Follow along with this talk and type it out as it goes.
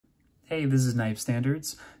Hey, this is Knife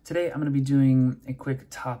Standards. Today I'm going to be doing a quick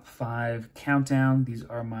top 5 countdown. These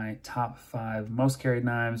are my top 5 most carried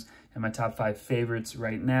knives and my top 5 favorites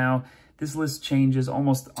right now. This list changes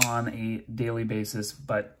almost on a daily basis,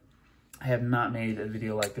 but I have not made a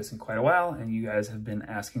video like this in quite a while, and you guys have been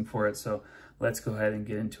asking for it, so let's go ahead and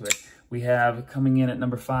get into it. We have coming in at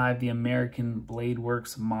number 5, the American Blade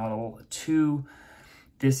Works Model 2.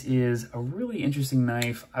 This is a really interesting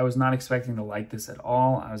knife. I was not expecting to like this at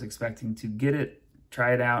all. I was expecting to get it,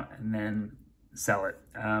 try it out, and then sell it.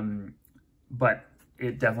 But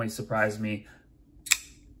it definitely surprised me.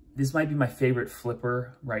 This might be my favorite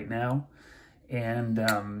flipper right now. And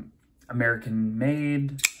American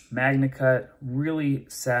made, Magna Cut, really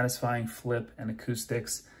satisfying flip and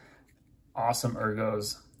acoustics. Awesome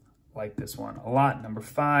ergos, like this one a lot. Number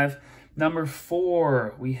 5. Number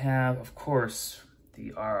 4, we have, of course,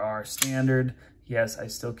 the RR Standard. Yes, I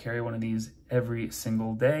still carry one of these every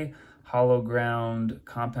single day. Hollow ground,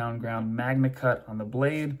 compound ground Magna Cut on the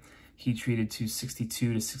blade. Heat treated to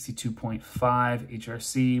 62 to 62.5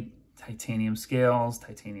 HRC, titanium scales,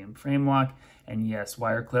 titanium frame lock, and yes,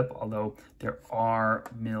 wire clip, although there are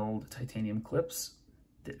milled titanium clips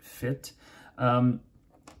that fit.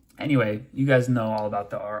 Anyway, you guys know all about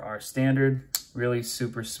the RR Standard. Really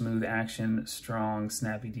super smooth action, strong,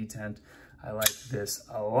 snappy detent. I like this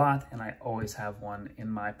a lot, and I always have one in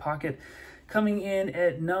my pocket. Coming in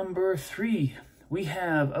at number 3, we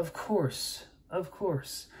have, of course,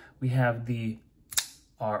 we have the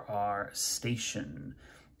RR Station.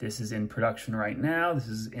 This is in production right now. This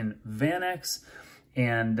is in Vanex,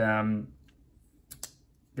 and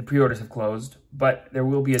the pre-orders have closed, but there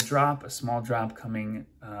will be a drop, a small drop coming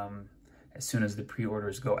as soon as the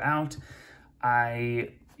pre-orders go out.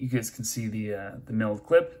 You guys can see the milled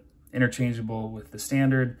clip, interchangeable with the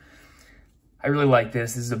standard. I really like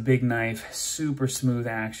this. This is a big knife, super smooth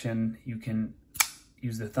action. You can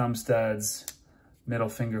use the thumb studs, middle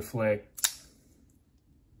finger flick,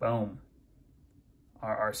 boom.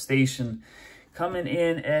 RR Station. Coming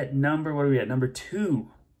in at number, what are we at? Number 2.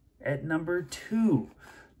 At number 2,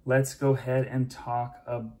 let's go ahead and talk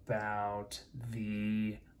about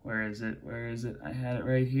the, where is it? I had it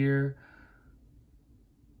right here.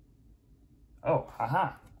 Oh,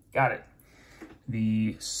 haha. Got it.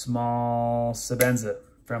 The small Sebenza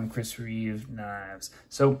from Chris Reeve Knives.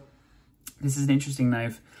 So this is an interesting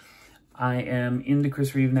knife. I am into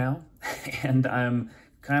Chris Reeve now, and I'm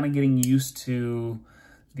kind of getting used to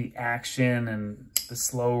the action and the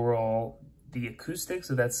slow roll. The acoustics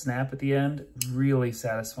of that snap at the end, really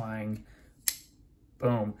satisfying.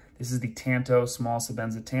 Boom. This is the Tanto, small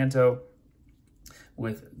Sebenza Tanto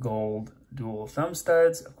with gold dual thumb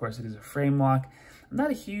studs. Of course, it is a frame lock. I'm not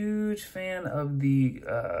a huge fan of the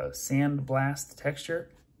sand blast texture.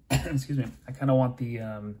 Excuse me. I kind of want the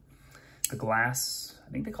glass.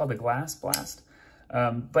 I think they call it the glass blast.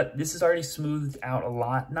 But this is already smoothed out a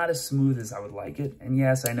lot. Not as smooth as I would like it. And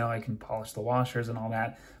yes, I know I can polish the washers and all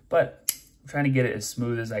that, but I'm trying to get it as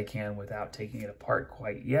smooth as I can without taking it apart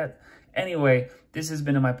quite yet. Anyway, this has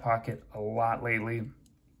been in my pocket a lot lately,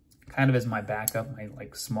 kind of as my backup, my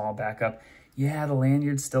like small backup. Yeah, the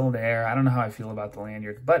lanyard's still there. I don't know how I feel about the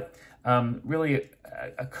lanyard, but really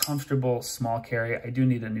a comfortable small carry. I do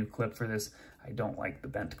need a new clip for this. I don't like the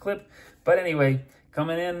bent clip. But anyway,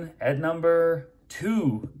 coming in at number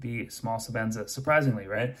 2, the small Sebenza, surprisingly,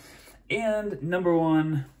 right? And number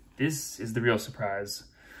 1, this is the real surprise.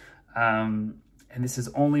 And this is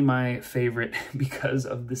only my favorite because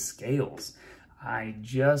of the scales. I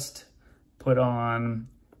just put on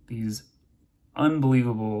these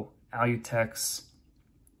unbelievable Alutex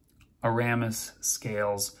Aramis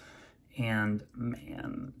scales, and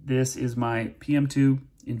man, this is my PM2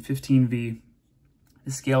 in 15V.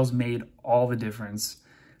 The scales made all the difference.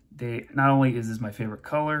 Not only is this my favorite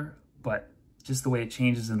color, but just the way it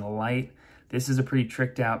changes in the light. This is a pretty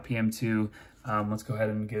tricked out PM2. Let's go ahead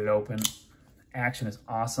and get it open. Action is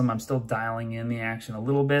awesome. I'm still dialing in the action a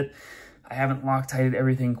little bit. I haven't Loctited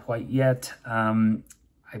everything quite yet.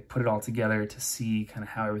 I put it all together to see kind of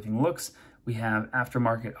how everything looks. We have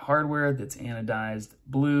aftermarket hardware that's anodized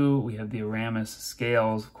blue. We have the Aramis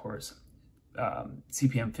scales, of course,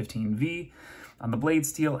 CPM 15V on the blade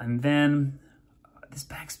steel. And then this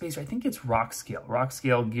backspacer, I think it's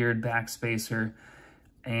Rockscale geared backspacer.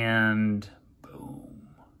 And boom,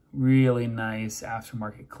 really nice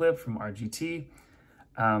aftermarket clip from RGT.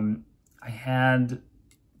 I had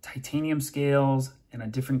titanium scales and a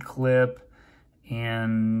different clip,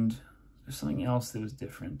 and there's something else that was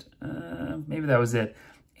different. Maybe that was it.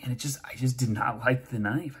 And I just did not like the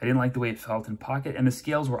knife. I didn't like the way it felt in pocket, and the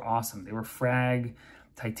scales were awesome. They were frag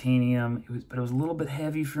titanium. But it was a little bit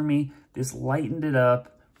heavy for me. This lightened it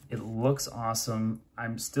up. It looks awesome.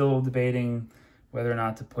 I'm still debating whether or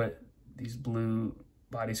not to put these blue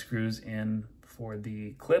body screws in for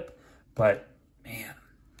the clip, but man,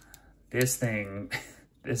 this thing,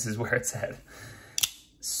 this is where it's at.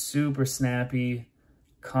 Super snappy,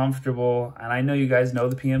 comfortable, and I know you guys know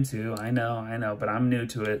the PM2. I know, but I'm new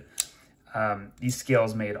to it. These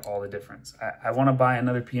scales made all the difference. I want to buy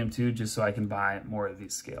another PM2 just so I can buy more of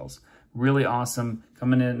these scales. Really awesome.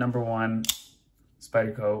 Coming in at number 1,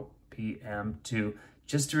 Spyderco PM2.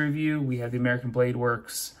 Just to review, we have the American Blade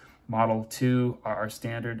Works Model 2 RR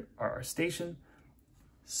Standard RR Station,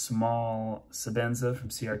 small Sebenza from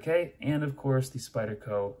CRK, and of course the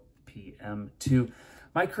Spyderco PM2.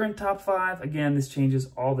 My current top 5, again, this changes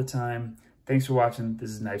all the time. Thanks for watching.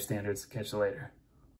 This is Knife Standards. Catch you later.